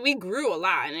challenges, and we grew a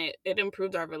lot, and it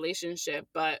improved our relationship.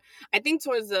 But I think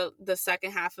towards the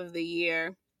second half of the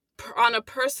year, on a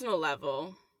personal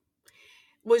level,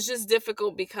 was just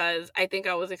difficult because I think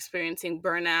I was experiencing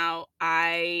burnout.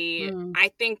 I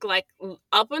think like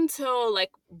up until like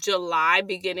July,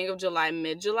 beginning of July,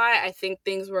 mid-July, I think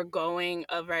things were going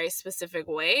a very specific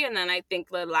way. And then I think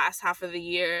the last half of the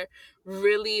year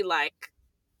really, like,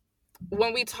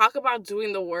 when we talk about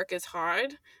doing the work is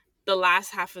hard, the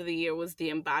last half of the year was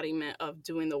the embodiment of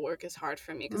doing the work is hard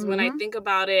for me. Because when I think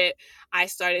about it, I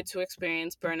started to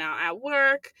experience burnout at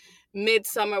work.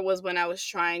 Midsummer was when I was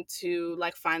trying to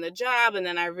like find a job, and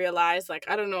then I realized like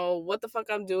I don't know what the fuck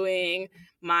I'm doing.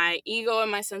 My ego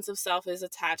and my sense of self is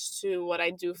attached to what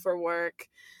I do for work.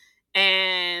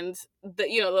 And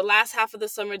the last half of the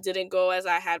summer didn't go as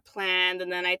I had planned.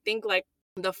 And then I think like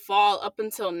the fall up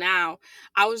until now,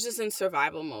 I was just in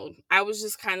survival mode. I was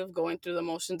just kind of going through the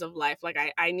motions of life. Like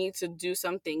I need to do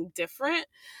something different,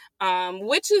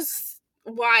 which is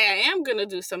why I am going to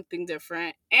do something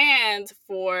different. And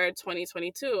for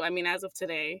 2022, I mean, as of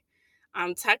today,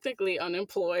 I'm technically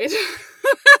unemployed.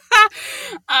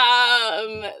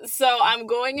 So I'm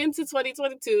going into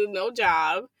 2022, no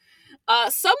job.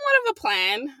 Somewhat of a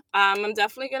plan. I'm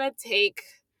definitely going to take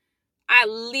at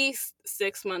least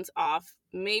 6 months off,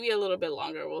 maybe a little bit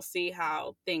longer. We'll see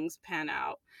how things pan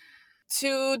out.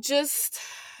 To just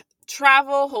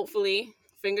travel, hopefully,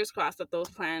 fingers crossed that those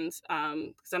plans,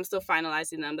 because I'm still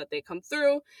finalizing them, that they come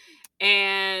through.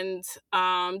 And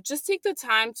just take the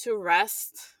time to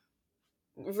rest,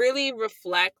 really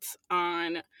reflect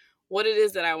on what it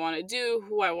is that I want to do,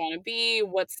 who I want to be,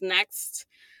 what's next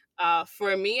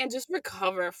for me, and just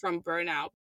recover from burnout.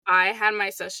 I had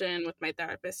my session with my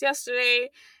therapist yesterday,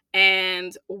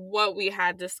 and what we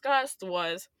had discussed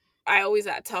was I always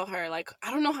tell her, like,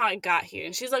 I don't know how I got here.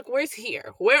 And she's like, where's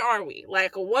here? Where are we?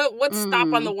 Like, what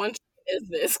stop on the one train is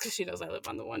this? Because she knows I live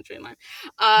on the one train line.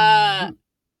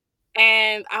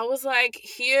 And I was like,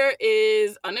 here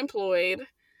is unemployed.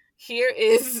 Here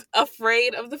is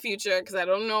afraid of the future because I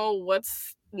don't know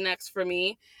what's next for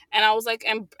me. And I was like,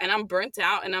 and I'm burnt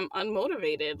out and I'm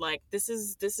unmotivated. Like this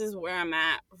is where I'm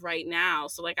at right now.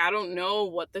 So like I don't know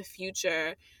what the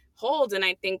future holds. And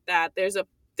I think that there's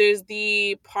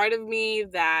the part of me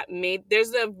that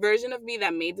there's the version of me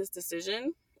that made this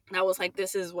decision. I was like,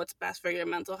 this is what's best for your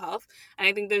mental health. And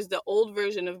I think there's the old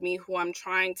version of me who I'm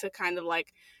trying to kind of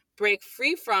like break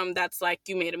free from, that's like,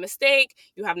 you made a mistake,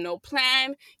 you have no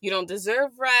plan, you don't deserve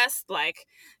rest, like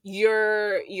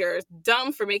you're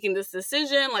dumb for making this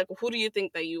decision, like who do you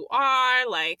think that you are,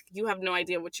 like you have no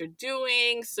idea what you're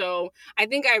doing. So I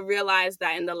think I realized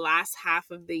that in the last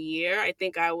half of the year, I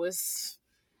think I was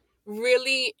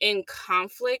really in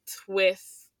conflict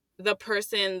with the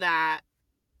person that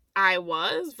I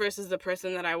was versus the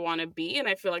person that I want to be. And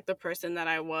I feel like the person that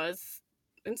I was,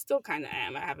 and still kind of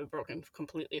am, I haven't broken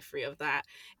completely free of that,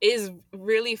 is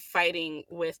really fighting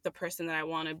with the person that I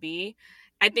want to be.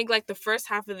 I think like the first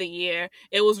half of the year,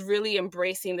 it was really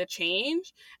embracing the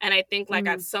change. And I think like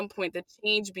at some point the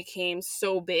change became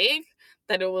so big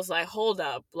that it was like, hold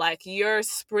up, like you're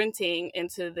sprinting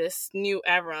into this new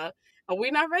era and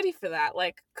we're not ready for that.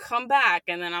 Like, come back.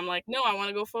 And then I'm like, no, I want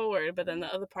to go forward. But then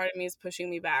the other part of me is pushing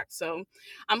me back. So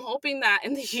I'm hoping that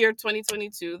in the year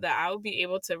 2022 that I'll be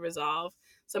able to resolve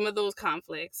some of those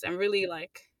conflicts and really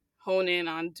like hone in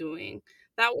on doing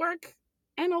that work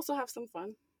and also have some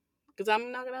fun because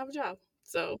I'm not going to have a job.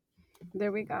 So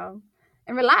there we go.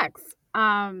 And relax,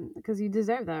 because you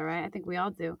deserve that, right? I think we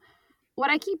all do. What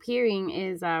I keep hearing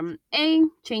is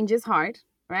change is hard,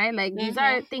 right? Like these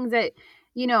are things that,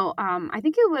 I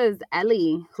think it was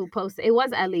Ellie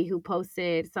who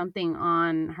posted something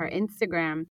on her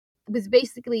Instagram. It was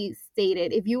basically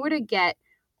stated, if you were to get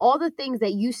all the things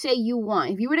that you say you want,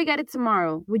 if you were to get it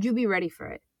tomorrow, would you be ready for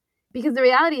it? Because the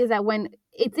reality is that when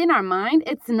it's in our mind.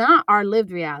 It's not our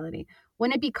lived reality.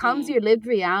 When it becomes your lived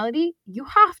reality, you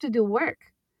have to do work,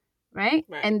 right?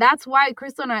 And that's why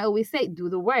Crystal and I always say, do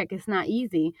the work. It's not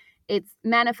easy. It's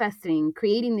manifesting,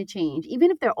 creating the change. Even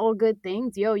if they're all good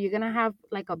things, you're going to have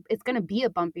it's going to be a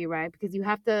bumpy ride because you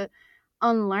have to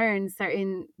unlearn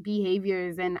certain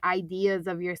behaviors and ideas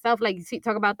of yourself. Like,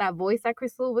 talk about that voice that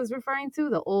Crystal was referring to,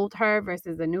 the old her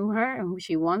versus the new her and who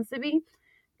she wants to be.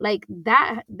 Like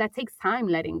that takes time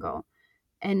letting go.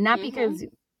 And not because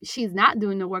she's not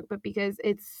doing the work, but because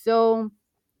it's so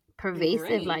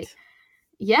pervasive. Like,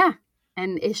 yeah.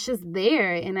 And it's just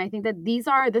there. And I think that these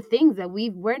are the things that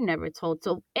we're never told.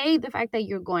 So the fact that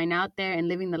you're going out there and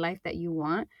living the life that you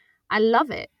want, I love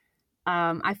it.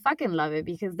 I fucking love it,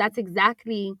 because that's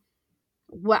exactly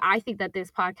what I think that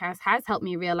this podcast has helped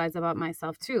me realize about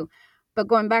myself too. But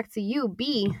going back to you,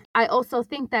 B, I also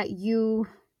think that you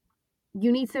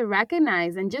need to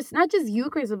recognize, and just not just you,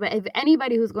 Crystal, but if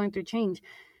anybody who's going through change,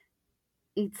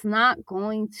 it's not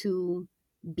going to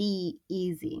be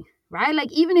easy, right?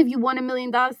 Like, even if you won $1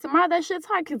 million tomorrow, that shit's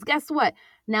hard, because guess what?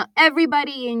 Now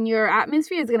everybody in your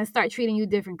atmosphere is going to start treating you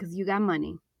different because you got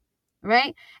money,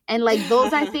 right? And like,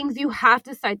 those are things you have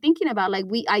to start thinking about. Like,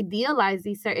 we idealize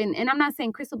these certain, and I'm not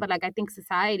saying Crystal, but like, I think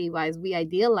society wise, we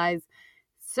idealize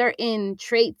certain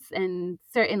traits and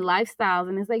certain lifestyles,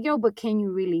 and it's like, yo, but can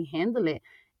you really handle it?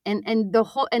 And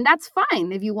that's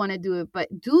fine if you want to do it, but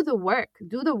do the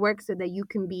work so that you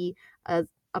can be a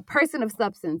person of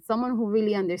substance, someone who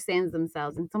really understands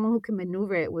themselves, and someone who can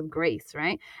maneuver it with grace,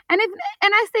 right? And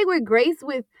I say with grace,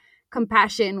 with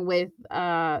compassion, with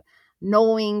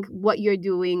knowing what you're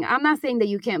doing. I'm not saying that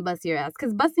you can't bust your ass,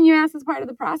 because busting your ass is part of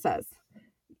the process.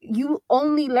 You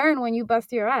only learn when you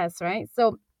bust your ass, right?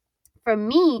 So for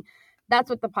me, that's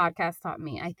what the podcast taught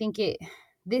me. I think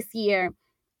this year,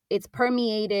 it's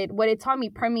permeated, what it taught me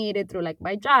permeated through like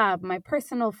my job, my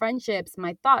personal friendships,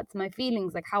 my thoughts, my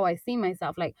feelings, like how I see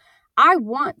myself. Like, I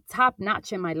want top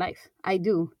notch in my life. I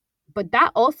do. But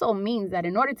that also means that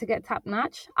in order to get top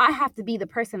notch, I have to be the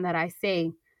person that I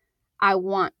say I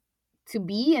want to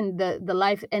be, and the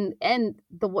life and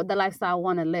the lifestyle I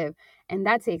want to live. And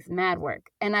that takes mad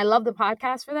work. And I love the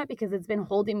podcast for that, because it's been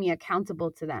holding me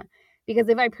accountable to that. Because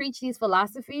if I preach these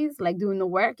philosophies, like doing the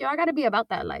work, I got to be about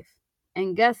that life.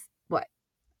 And guess what?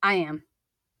 I am.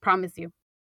 Promise you.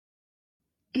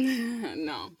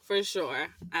 No, for sure.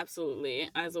 Absolutely.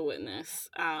 As a witness,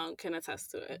 can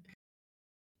attest to it.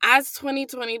 As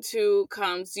 2022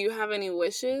 comes, do you have any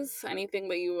wishes? Anything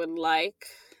that you would like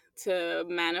to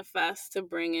manifest, to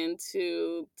bring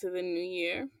into the new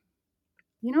year?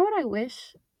 You know what I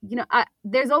wish?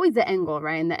 There's always the end goal,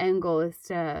 right? And the end goal is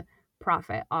to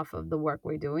profit off of the work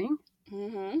we're doing.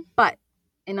 But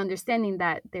in understanding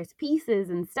that there's pieces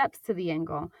and steps to the end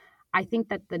goal, I think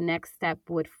that the next step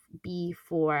would be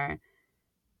for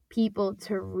people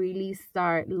to really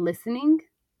start listening,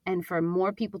 and for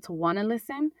more people to want to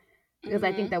listen, because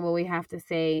I think that what we have to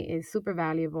say is super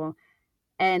valuable,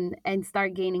 and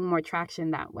start gaining more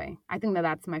traction that way. I think that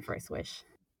that's my first wish.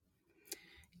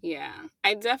 Yeah,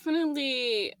 I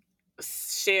definitely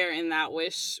share in that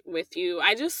wish with you.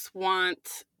 I just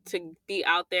want to be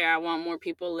out there. I want more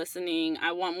people listening.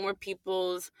 I want more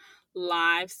people's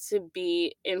lives to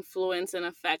be influenced and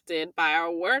affected by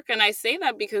our work. And I say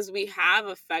that because we have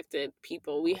affected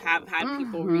people. We have had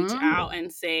people reach out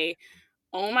and say,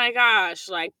 oh my gosh,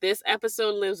 like, this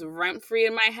episode lives rent-free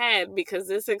in my head, because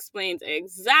this explains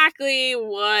exactly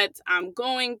what I'm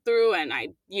going through, and I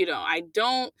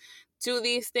don't do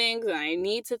these things, and I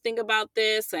need to think about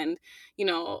this, and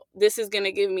this is going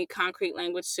to give me concrete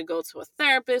language to go to a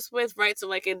therapist with, right? So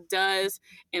like, it does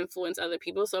influence other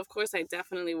people. So of course I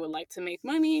definitely would like to make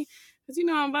money, because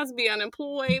I'm about to be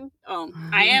unemployed.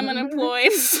 I am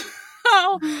unemployed.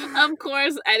 So of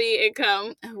course any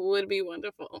income would be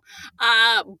wonderful,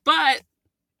 but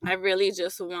I really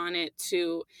just wanted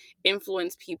to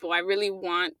influence people. I really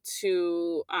want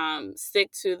to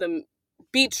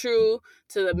be true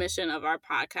to the mission of our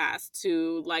podcast,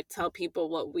 to like tell people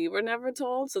what we were never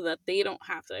told, so that they don't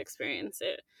have to experience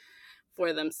it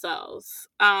for themselves.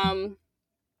 But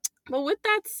with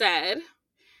that said,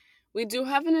 we do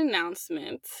have an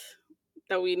announcement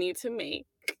that we need to make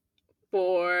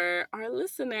for our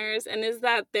listeners, and is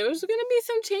that there's going to be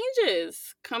some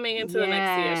changes coming into the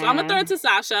next year. So I'm going to throw it to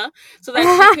Sasha so that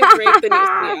she can break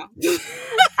the news.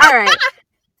 All right.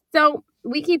 So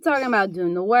we keep talking about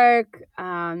doing the work,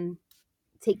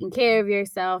 taking care of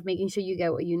yourself, making sure you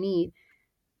get what you need.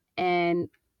 And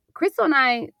Crystal and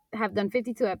I have done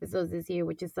 52 episodes this year,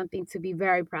 which is something to be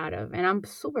very proud of. And I'm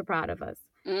super proud of us.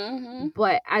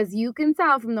 But as you can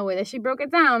tell from the way that she broke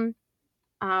it down,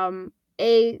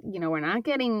 we're not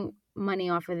getting money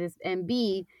off of this, and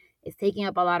B, it's taking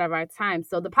up a lot of our time.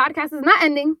 So the podcast is not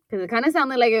ending because it kind of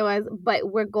sounded like it was,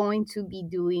 but we're going to be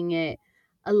doing it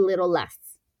a little less.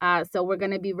 So we're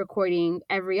going to be recording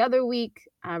every other week,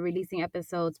 releasing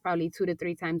episodes probably 2 to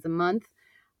 3 times a month.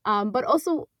 But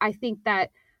also, I think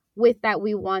that with that,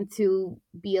 we want to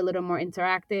be a little more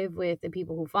interactive with the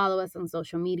people who follow us on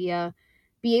social media,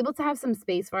 be able to have some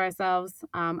space for ourselves.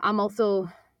 I'm also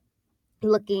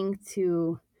looking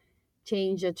to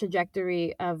change the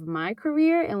trajectory of my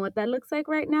career and what that looks like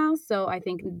right now. So I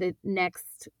think the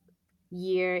next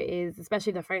year is,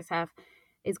 especially the first half,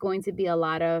 is going to be a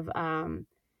lot of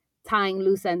tying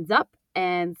loose ends up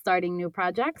and starting new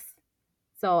projects.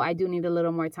 So I do need a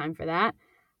little more time for that.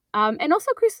 And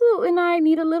also, Crystal and I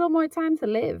need a little more time to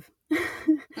live.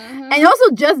 And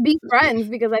also just be friends,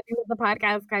 because I think that the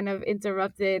podcast kind of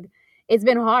interrupted. It's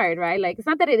been hard, right? Like, it's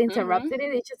not that it interrupted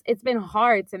it. It's been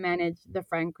hard to manage the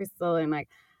friend Crystal. And like,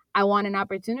 I want an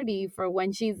opportunity for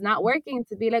when she's not working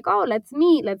to be like, oh, let's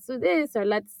meet, let's do this, or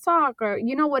let's talk, or,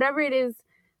 whatever it is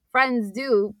friends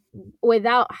do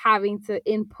without having to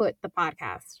input the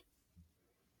podcast.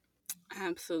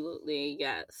 Absolutely,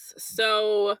 yes.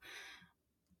 So,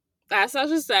 as I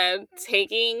just said,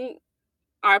 taking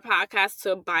our podcast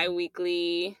to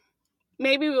bi-weekly,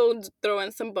 maybe we'll throw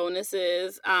in some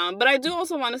bonuses. But I do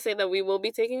also want to say that we will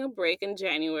be taking a break in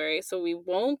January, so you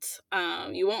won't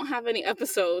have any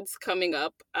episodes coming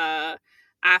up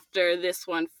after this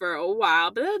one for a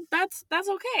while. But that's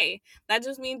okay. That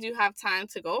just means you have time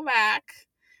to go back,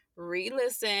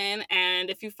 re-listen, and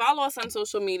if you follow us on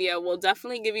social media, we'll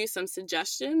definitely give you some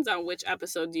suggestions on which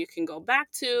episode you can go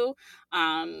back to.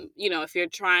 If you're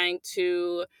trying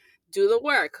to do the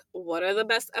work, what are the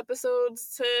best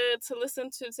episodes to listen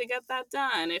to get that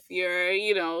done? If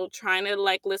you're trying to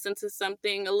like listen to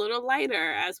something a little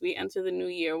lighter as we enter the new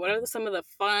year, what are some of the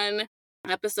fun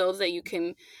episodes that you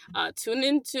can tune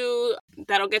into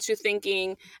that'll get you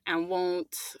thinking and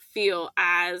won't feel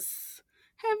as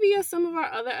heavy as some of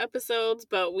our other episodes?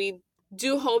 But we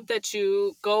do hope that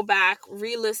you go back,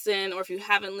 re-listen, or if you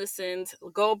haven't listened,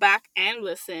 go back and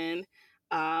listen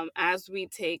as we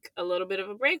take a little bit of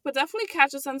a break. But definitely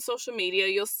catch us on social media.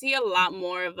 You'll see a lot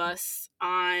more of us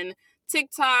on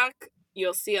TikTok.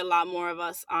 You'll see a lot more of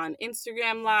us on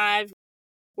Instagram Live.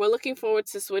 We're looking forward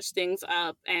to switch things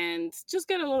up and just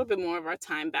get a little bit more of our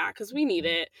time back because we need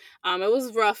it. It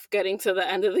was rough getting to the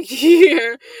end of the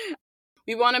year.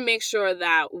 We want to make sure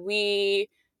that we,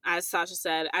 as Sasha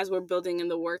said, as we're building in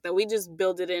the work, that we just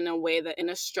build it in a way that in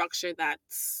a structure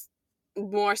that's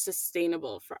more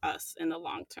sustainable for us in the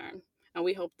long term. And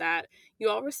we hope that you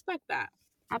all respect that.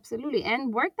 Absolutely.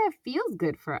 And work that feels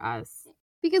good for us,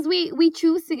 because we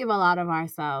choose to give a lot of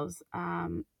ourselves.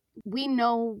 We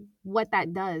know what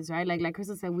that does, right? Like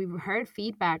Crystal said, we've heard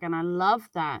feedback and I love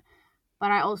that.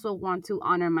 But I also want to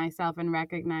honor myself and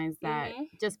recognize that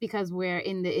just because we're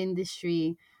in the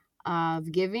industry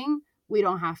of giving, we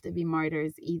don't have to be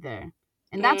martyrs either.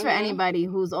 And that's for anybody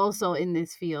who's also in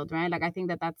this field, right? Like, I think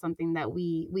that that's something that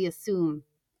we assume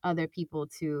other people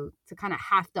to kind of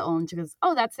have to own, because,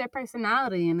 oh, that's their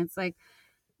personality. And it's like,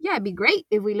 yeah, it'd be great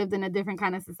if we lived in a different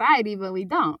kind of society, but we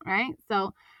don't, right?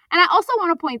 So, and I also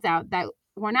want to point out that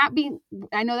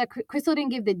I know that Crystal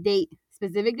didn't give the date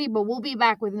specifically, but we'll be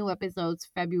back with new episodes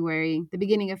the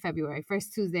beginning of February,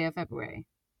 first Tuesday of February.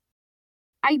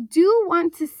 I do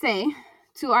want to say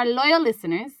to our loyal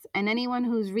listeners and anyone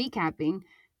who's recapping,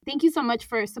 thank you so much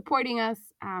for supporting us.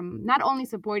 Not only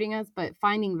supporting us, but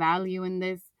finding value in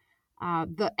this.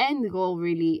 The end goal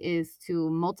really is to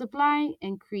multiply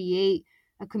and create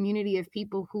a community of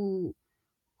people who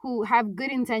have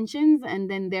good intentions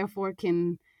and then therefore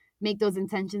can make those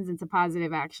intentions into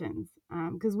positive actions,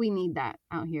 because we need that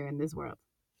out here in this world.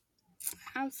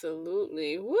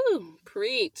 Absolutely. Woo!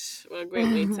 Preach. What a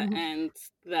great way to end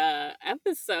the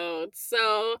episode.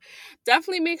 So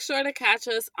definitely make sure to catch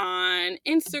us on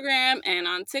Instagram and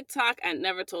on TikTok at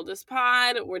Never Told Us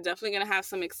Pod. We're definitely going to have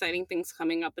some exciting things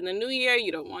coming up in the new year.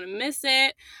 You don't want to miss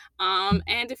it.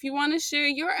 And if you want to share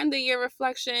your end of year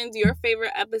reflections, your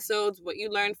favorite episodes, what you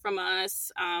learned from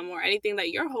us, or anything that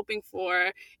you're hoping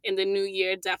for in the new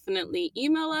year, definitely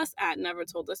email us at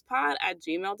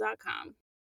nevertolduspod@gmail.com.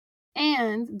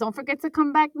 And don't forget to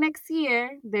come back next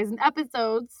year. There's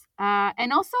episodes.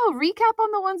 And also recap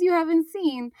on the ones you haven't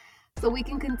seen so we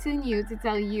can continue to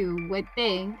tell you what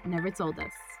they never told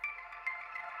us.